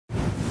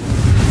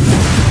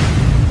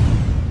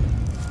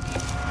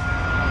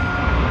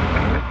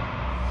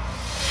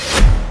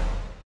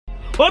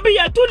Obi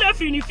ya too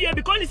left in fear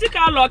because you see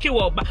can lucky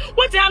work.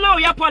 What are now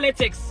your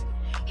politics?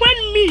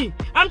 When me,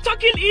 I'm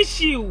talking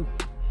issue.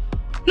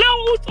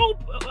 Now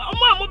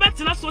I'm back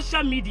to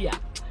social media.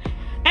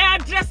 I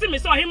address me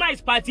so ohemaa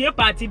is party A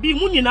party B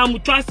muni na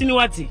mutrust ni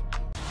wati.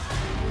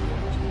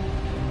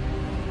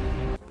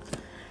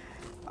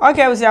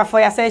 Okay, we say for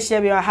ya say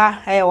share be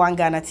ha one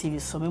Ghana TV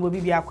so me bobi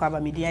bia kwa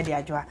ba media de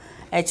adwoa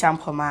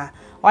champoma.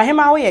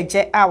 Ohemaa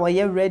Woyeje a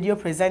woye radio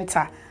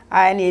presenter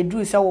and a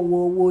do so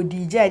wo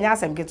DJ and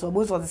asem get to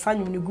both of the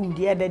same ni gum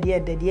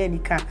de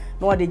nika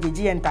no de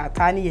jeje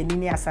entata ne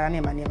yanini asara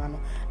ne manema no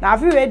na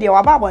afi we de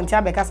waba bonti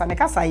abekasa ne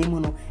kasa yi mu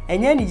no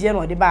enye ni je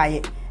no de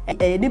baaye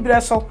ni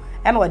breso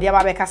and wo de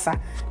abekasa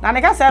na ne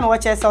kasa no wo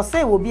che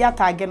say wo bi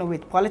atagin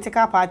with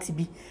political party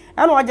bi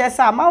and wo je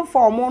say man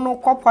for mo no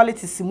ko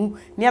politics mu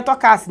ne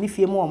etokas ni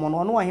fie mu omo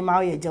no no Ohemaa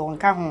Woyeje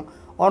wonka ho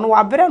ono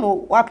wabre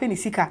no wapeni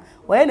sika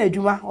wo ye na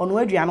adwuma ono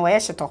adua no wo ye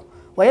hyeto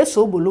wo ye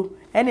so bolo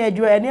ene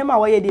adua ene ma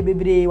wo ye de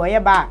bebre wo ye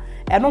ba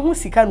eno ho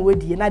sika no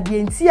wadie na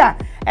de enti a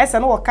ese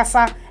no wo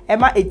kasa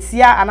ema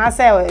etia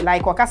anase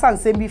like wo kasa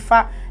nsem bi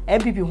fa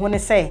MPP ho ne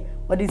se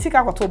wo de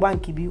sika kwato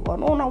bank bi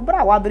ono no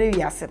bra wa bre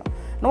wi ase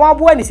no wa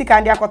bo ani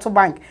sika ndi akoto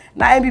bank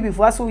na MPP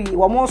fo aso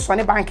wo mo so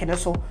ne bank ne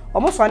so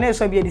wo mo so ne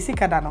so bi de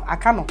sika da no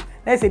aka no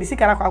na ese de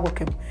sika na kwa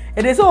akokem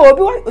e de so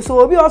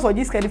obi also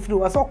just can free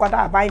was so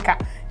kwada banka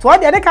so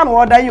what dey can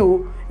order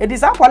you it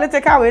is a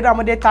political way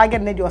that they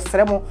target na dey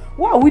osremo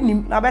wa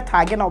winim na be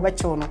target na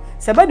obechew no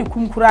se ba ni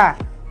kumkura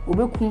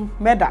obekum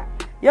meda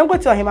yengo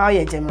ti Ohemaa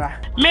Woyeje mra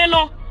me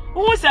no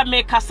who say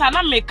me kasa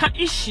na me ka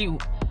issue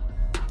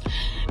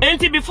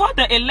until before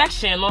the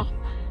election no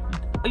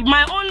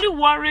my only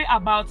worry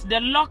about the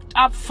locked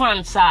up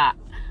funds are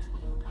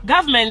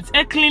government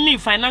a cleaning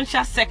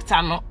financial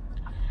sector no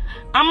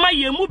ama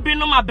yemu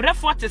binom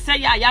abrefo te say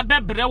ya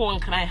bebre won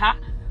kran ha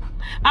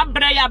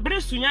abre ya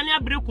bre sunyane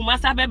abre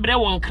kumasa bebre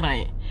won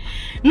kran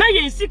na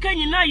ye sika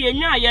nyina ye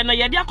nya ye na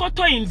ye de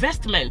akoto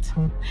investment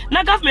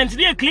na government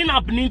dey clean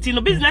up ninti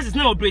no business is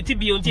not operating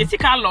beyond ye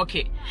sika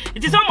lucky.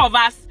 It is some of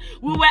us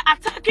we were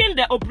attacking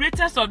the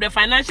operators of the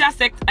financial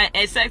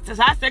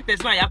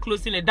sectors why you are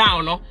closing it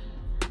down no.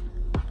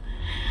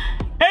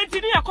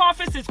 Engineer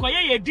offices kwa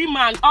ye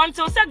demand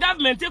until say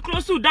government take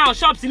close down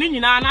shops ni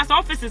nyina na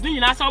offices ni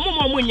nyina so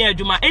mo nya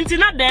adwuma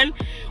entina then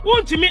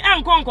won to me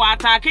enkonko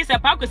attack say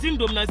pa kwesi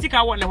ndom na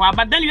sika won ho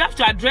but then you have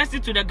to address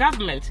it to the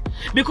government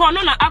because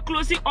no na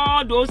closing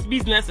all those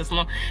businesses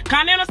no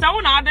kan no say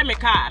won ade me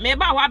ka me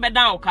ba ho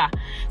abedan ka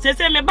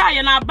say me ba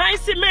ye na ban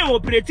si me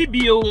operate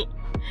bio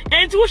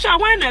enti wo sha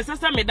when na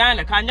say me dan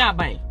na ka nya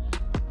ban.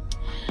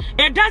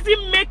 It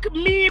doesn't make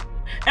me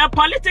a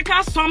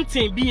political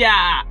something be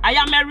I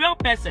am a real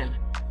person.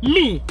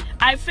 Me,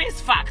 I face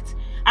fact.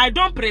 I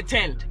don't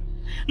pretend.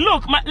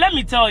 Look, let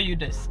me tell you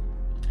this.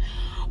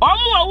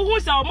 Omo who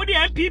say omo the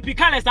MPP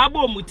kales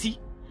abo muti.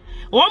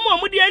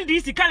 Omo the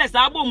NDC kales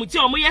abo muti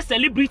omo ye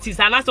celebrities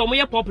and as omo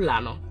ye popular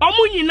no.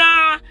 Omo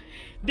nyina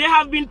they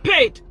have been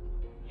paid.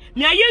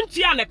 Nya ye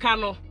ntua ne ka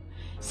no.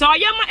 So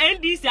oyema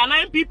NDC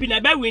and MPP na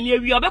be weni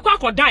awi obekwa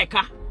akodan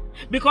ka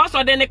because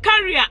of the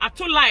career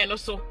ato line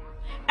so.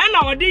 And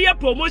our dear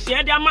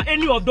promotion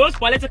any of those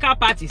political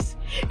parties.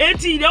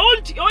 Until they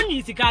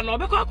only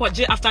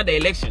no after the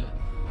election.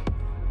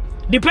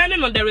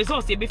 Depending on the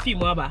results, you be feel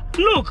more about.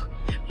 Look,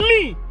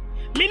 me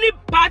need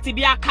party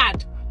be a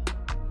card.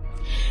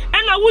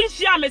 And I won't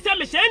share me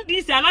say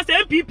this and I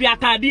say MPP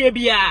atade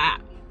bia.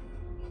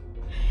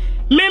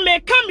 Me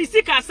come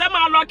sika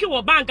sama lucky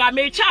wo bank I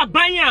may cha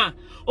banya.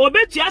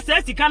 Obetua say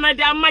sika na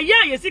dia ma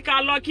ye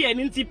sika lucky and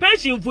nti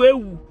pension fu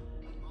ewu.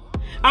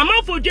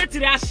 Ama for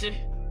jetri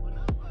ahye.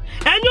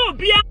 Enyo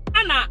bia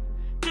na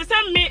to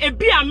say me e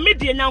bia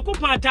media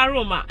nyankopon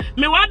ataroma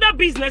me other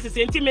businesses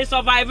enti me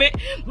survive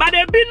but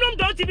the binum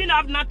don't even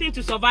have nothing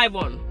to survive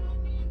on.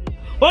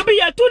 Obi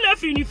ya too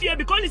left in fear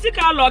because you see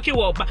can lucky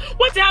work.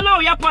 What are now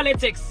your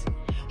politics?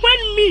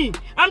 When me,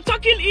 I'm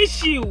talking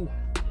issue.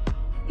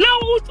 Now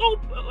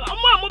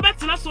I'm back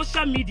to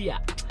social media.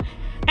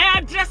 I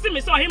address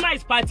me so ohemaa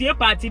is party A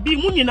party B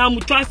muni na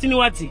mutrust ni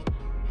wati.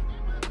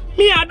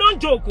 Me I don't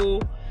joke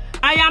oh.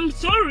 I am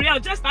so real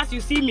just as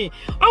you see me.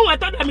 Oh, I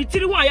thought that me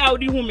tiri one ya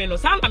odi hu me no.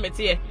 Sanda me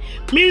tie.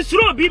 Me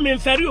nsuro obi me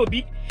mferi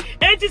obi.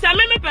 Enti sa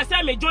me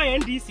person me join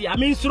NDC. I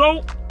mean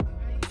nsuro.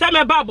 Sa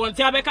me ba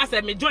bonti abeka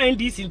say me join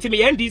NDC nti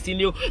me NDC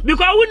ni o.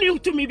 Because who knew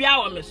to me bia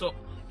wa me so.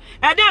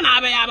 E dey na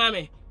abia ma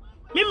me.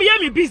 Me ye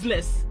me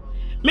business.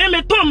 Me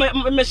ton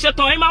me sheto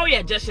Ohemaa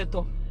Woyeje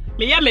sheto.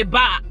 Me ye me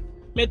ba.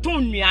 Me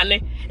ton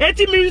nuane.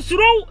 Enti me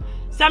nsuro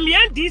sa me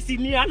NDC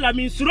ni ala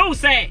me nsuro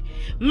say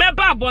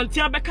meba bonti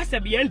abeka se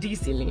be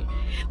NDC ni.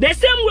 The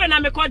same way na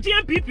me ko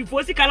MPP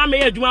for sika na me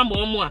adwuma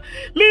mo a.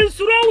 Me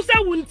nsuro se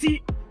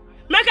wunti.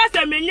 Meka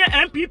se me nye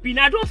MPP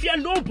na I don't fear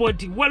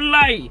nobody.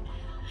 Wallahi.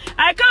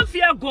 I can't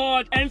fear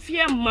God and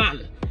fear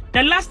man.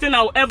 The last thing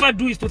I'll ever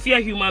do is to fear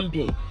human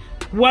being.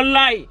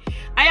 Wallahi.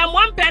 I am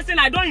one person,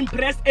 I don't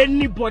impress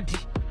anybody.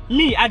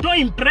 Me, I don't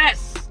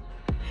impress.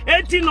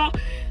 Enti no,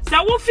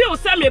 sa wo feel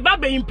say me ba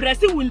be impress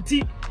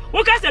wunti.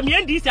 Oka se me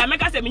NDC, I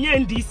make se me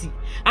NDC.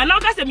 And now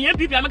ka se me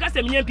NPP, I make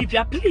se me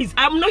NPP. Please,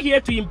 I'm not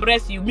here to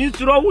impress you. Means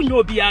to who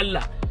know be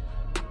Allah.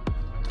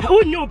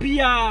 Who know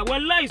be Allah?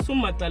 Wallahi so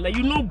matala.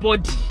 You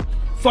nobody.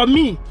 For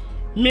me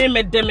dem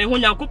me ho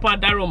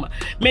Nyankopon daroma.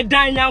 Me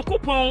dan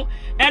Nyankopon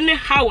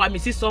anyhow I me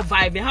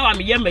survive. How I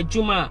me ye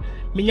medjuma,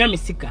 me nya me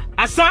sika.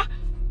 Asa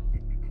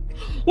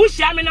who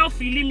share me now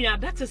feeling me,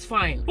 that is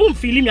fine.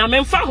 Feeling me, I'm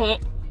in ho.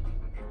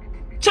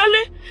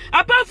 Charlie,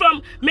 apart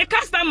from me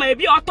customer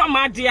be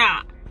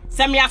automadia.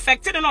 Se me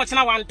affected no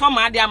china one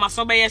tomadia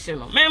masobeyeshe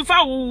no.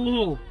 Memfa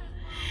wo.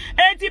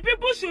 80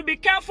 people should be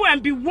careful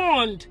and be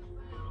warned.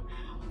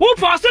 Who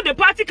pursue the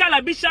party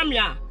color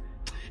bishamia.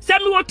 Se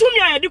me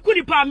wotumia yedi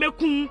kunipa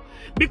mekun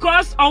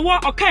because owo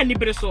oka ni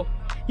breso.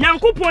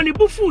 Nyankopon ni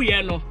bufu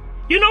ye no.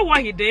 You know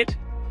what he did?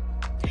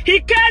 He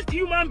cursed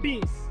human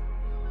beings.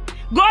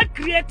 God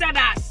created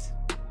us.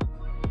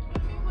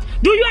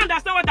 Do you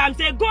understand what I'm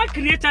saying? God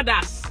created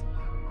us.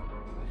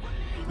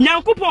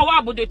 Nyankopon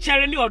wa abodo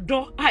chere ni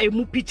odo a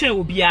emu piche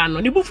obia no.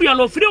 Ni bufu ya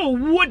no free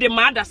owo de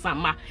mada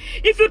sama.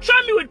 If you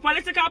try me with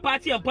political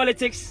party and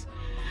politics,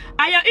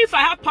 if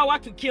I have power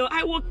to kill,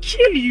 I will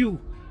kill you.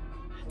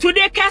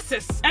 Today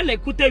curses and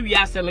ekute we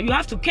are you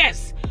have to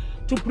curse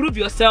to prove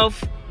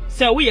yourself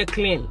so we are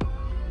clean.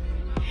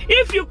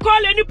 If you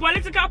call any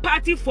political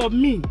party for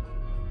me,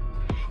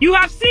 you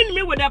have seen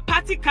me with a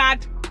party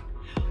card.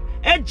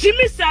 A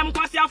Jimmy Sam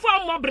kwasi afo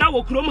amobra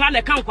wo krom ha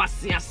na kan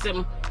kwasi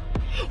asem.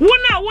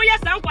 Wona wo ya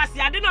sam kwasi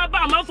ade na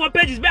ba am for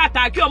pages be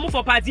attack you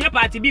for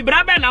party bi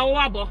bra be na wo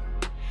abo.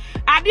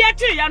 Ade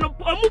eche ya no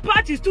omu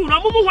parties too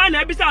no omu ho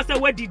na ebisa say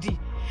wadidi.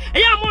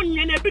 Eya mo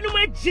nwe na ebinu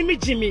ma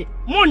Jimmy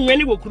mo nwe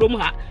ni wo krom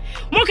ha.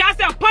 Mo ka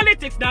say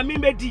politics na me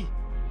medi.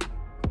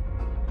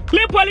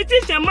 Me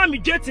politician ma me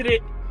jetire.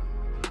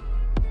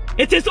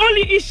 It is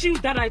only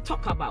issues that I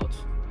talk about.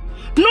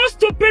 No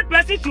stupid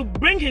person should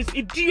bring his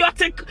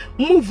idiotic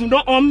move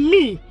on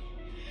me.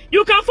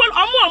 You can follow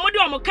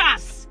omo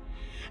cars.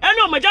 And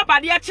no major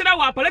party actually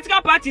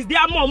political parties they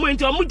are more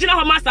into omujina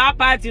homa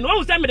party.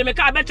 No say me the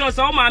car bet you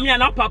so mama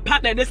and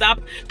partner this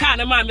up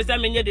can man me say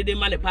me dey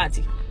man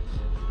party.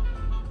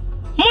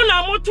 Mo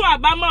na mo to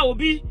abama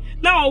obi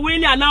na o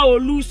win and na o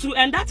lose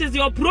and that is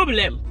your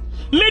problem.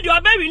 Me do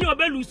obe win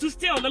obe lose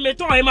still no me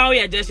to ohemaa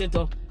Woyeje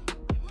sheto.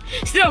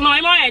 Still no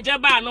ohemaa Woyeje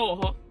ba no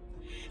ho.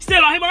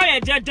 Still ohemaa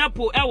Woyeje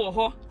japo ewo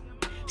ho.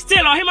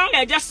 Still ohemaa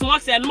Woyeje small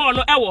and more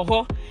no ewo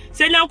ho.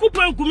 Se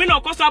Nyankopon nkumi na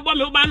okoso abo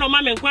me uba no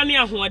ma me nkwane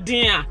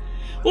ahoden a.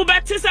 Wo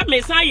beti se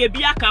me san ye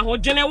bia ka ho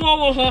dwene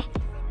wo ho.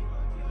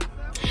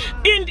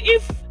 And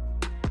if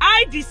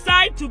I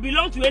decide to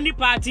belong to any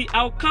party,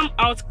 I'll come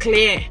out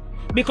clear.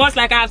 Because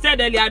like I have said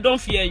earlier, I don't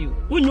fear you.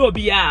 Who know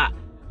bia?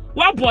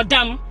 What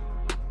bodam?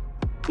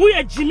 Who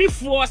ye Jimmy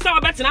for? So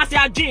beti na say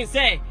agin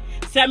say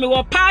me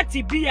wo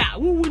party bia,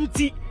 who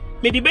wunti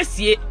me di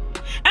besie.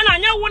 And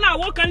anya wo na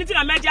wo kan ti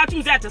na media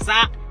tum say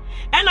tesa.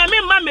 And I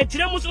mean, Mamma,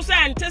 because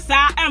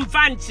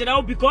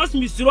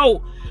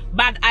misro,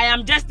 but I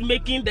am just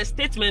making the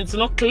statements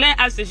not clear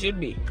as it should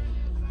be.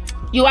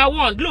 You are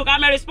warned. Look,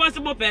 I'm a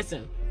responsible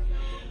person.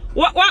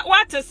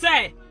 What to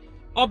say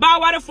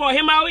about what for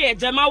him?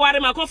 Jema wari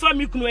makofa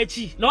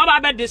mikunuechi. No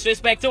about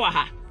disrespect to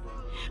her.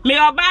 Me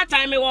oba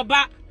time me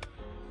oba.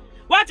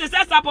 What to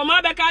say?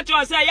 Sapoma beka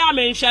cho say ya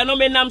mention no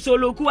me nam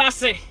solo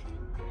kuase.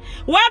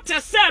 What to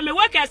say me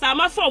workers are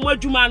my form where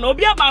Juma no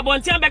be about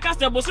Bontian Becca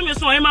Bossum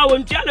so him I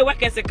won't tell the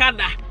workers a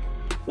kada.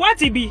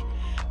 What it be?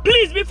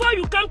 Please, before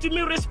you come to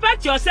me,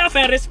 respect yourself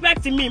and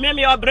respect me. Make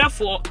me your breath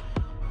for.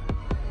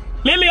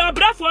 Make me your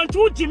breath for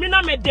two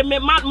Jimina made the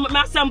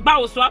massam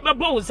bow so up a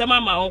bow some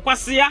mama or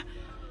quasia.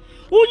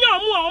 Unya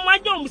more my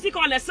young music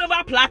on a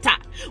silver platter.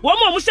 One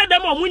more musha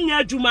them on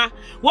Munya Juma.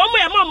 One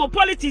more more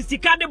politics to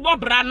carry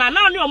Bob Rana.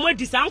 Now you're more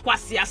disan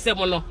quasia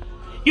semono.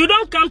 You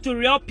don't come to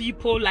real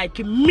people like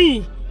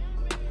me.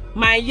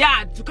 My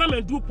yard to come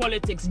and do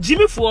politics.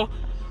 Jimmy for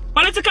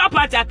political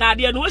party at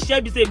the end, what shall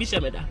be say,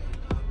 Bishameda?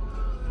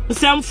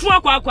 Some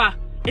kwa.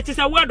 It is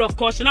a word of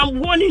caution.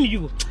 I'm warning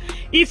you.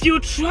 If you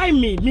try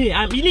me,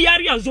 I'm in the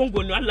area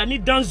zongo no, I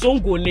need done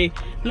zongo ne.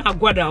 Na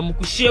gwada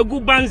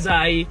mukushegu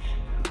banzai.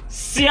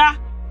 Sia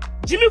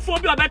Jimmy for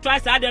be about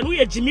twice. I don't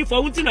know Jimmy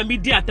for until a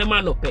media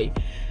temano pay.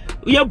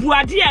 Your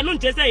buadi, I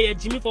don't just say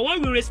Jimmy for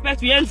when we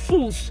respect, we ain't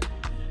fools.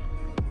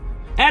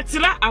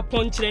 Etla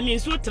upon training,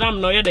 so tram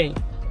no yading.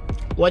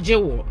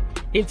 Woyeje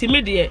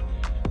intermediate.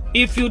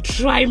 If you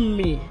try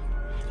me,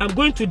 I'm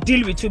going to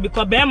deal with you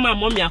because my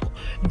mom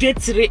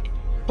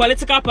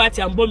political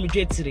party and bomb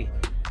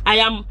I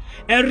am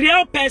a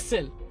real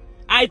person.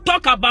 I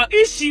talk about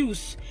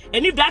issues,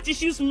 and if that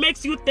issues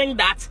makes you think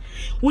that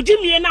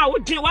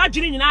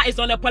Woyeje is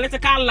on a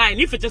political line,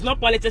 if it is not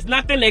politics,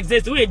 nothing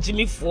exists. We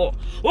Jimmy for.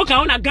 What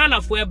can una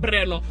Ghana for a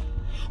breno?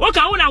 What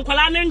can una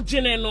Nkolane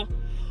Njene?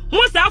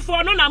 Most of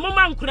all, no na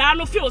mama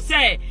Nkurano feel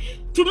say.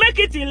 To make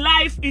it in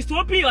life is to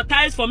open your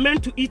ties for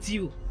men to eat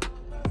you.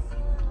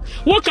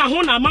 What can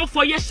hold a man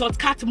for your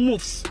shortcut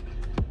moves?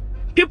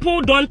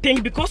 People don't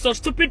think because of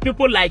stupid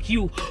people like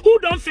you who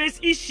don't face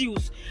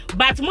issues.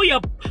 But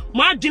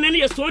my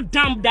journey is so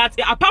dumb that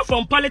apart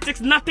from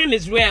politics, nothing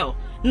is real.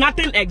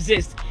 Nothing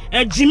exists.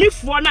 Jimmy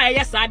Fona,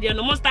 yes, I did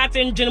no more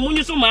starting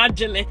Jimmy so much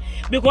Jenny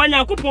because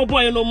Yakupo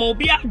boy no more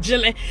be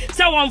Jenny.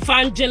 So one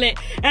fan Jenny.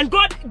 And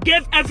God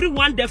gave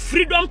everyone the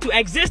freedom to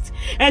exist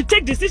and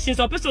take decisions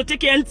of person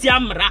take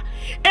Tiamra.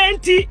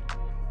 And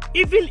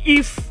even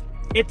if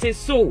it is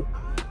so,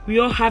 we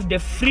all have the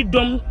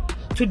freedom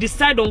to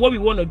decide on what we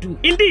want to do.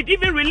 Indeed,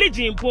 even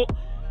religion,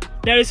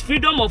 there is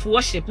freedom of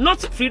worship,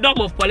 not freedom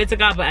of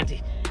political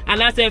party.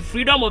 And I say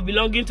freedom of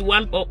belonging to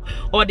one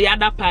or the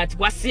other party.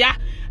 Wasia,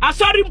 I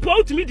saw him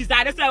to me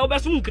decide I say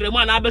Obesum Crema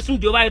and Abesum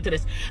Jehovah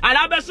Interest and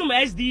Abesum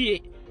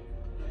SDA.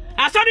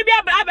 I saw the be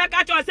a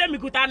catch or say me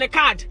could a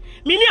card.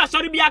 Me I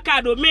saw the be a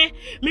card or me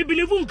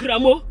believe in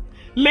Gramo,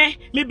 me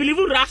believe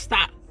in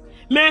Rasta,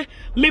 me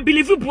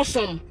believe in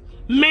Bosom.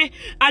 Me,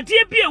 I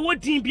dear be a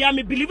word team be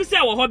me believe say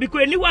or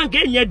because anyone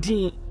get your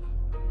dean.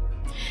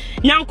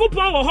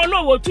 Yankupon or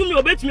honor will to me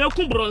obey me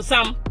Kumbron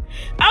Sam.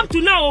 Up to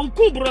now on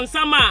Kumbron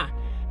Sama.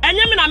 And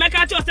Yamina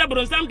Mekacho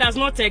Sabron does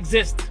not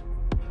exist.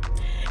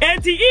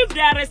 And if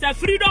there is a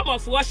freedom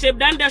of worship,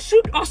 then there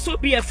should also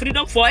be a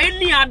freedom for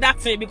any other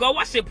thing because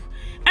worship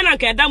and I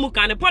can't damu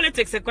can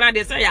politics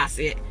they say I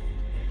say.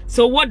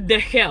 So what the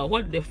hell?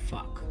 What the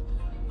fuck?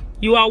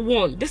 You are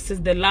warned. This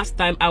is the last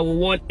time I will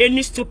warn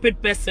any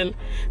stupid person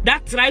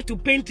that try to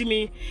paint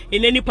me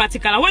in any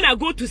particular. When I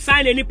go to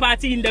sign any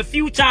party in the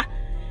future,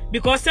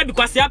 because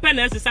happen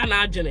is an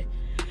agent.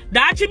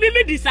 That actually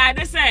me decide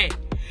to say,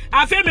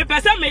 I feel me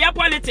person me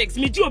politics,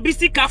 me do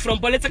obisika from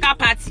political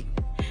party.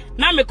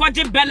 Now me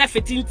could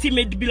benefit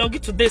intimate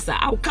belonging to this.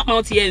 I will come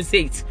out here and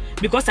say it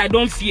because I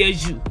don't fear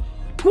you.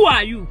 Who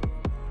are you?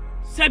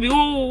 Sebi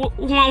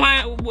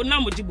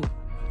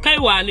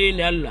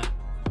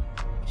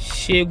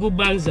Shegu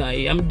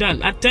Banzai, I'm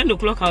done. At 10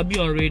 o'clock, I'll be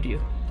on radio.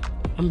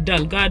 I'm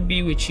done. God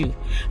be with you.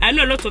 I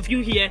know a lot of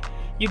you here,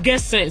 you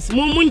get sense.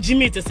 Mumun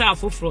Jimmy is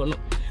a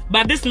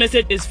but this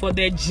message is for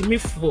the Jimmy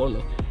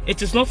Frono.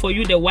 It is not for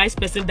you, the wise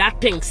person that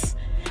thinks.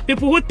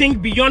 People who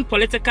think beyond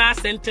political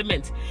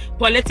sentiment,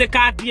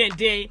 political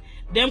D&D,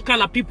 them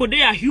kind of people,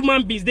 they are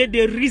human beings. They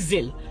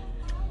reason.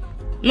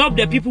 Not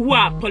the people who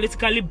are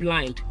politically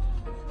blind.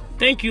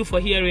 Thank you for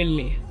hearing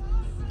me.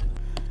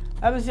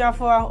 Abusua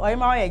for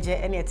ohemaa Woyeje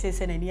ene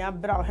etese na ni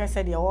abra o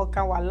hwese de wo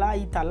kan wala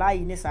italai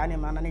ni sa ne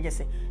ma na ne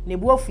gese ne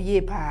bu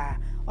ofie pa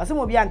o se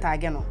mo bia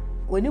ntaage no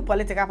oni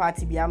political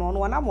party bia no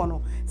no na mo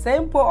no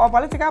sempo o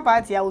political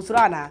party a usuro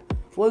ana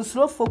won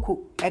suro foku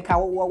e ka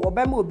wo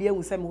be ma obi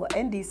ehun se me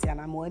NDC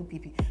ana mo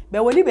NPP be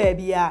woni ba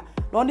bia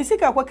no ni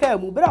sika kwaka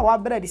mu bra wa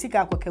bra di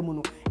sika kwaka mu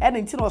no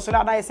ene nti no so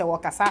da ye se wo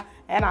kasa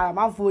e na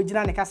amanfo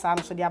ogina ne kasa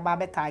no so de aba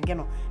be taage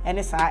no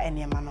ene sa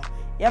ene ma no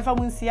Yafa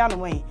munsia no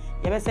moyi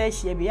yebese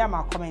ehie bi ya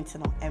ma comment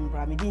no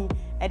embra medin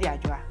e de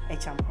adwoa e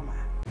champoma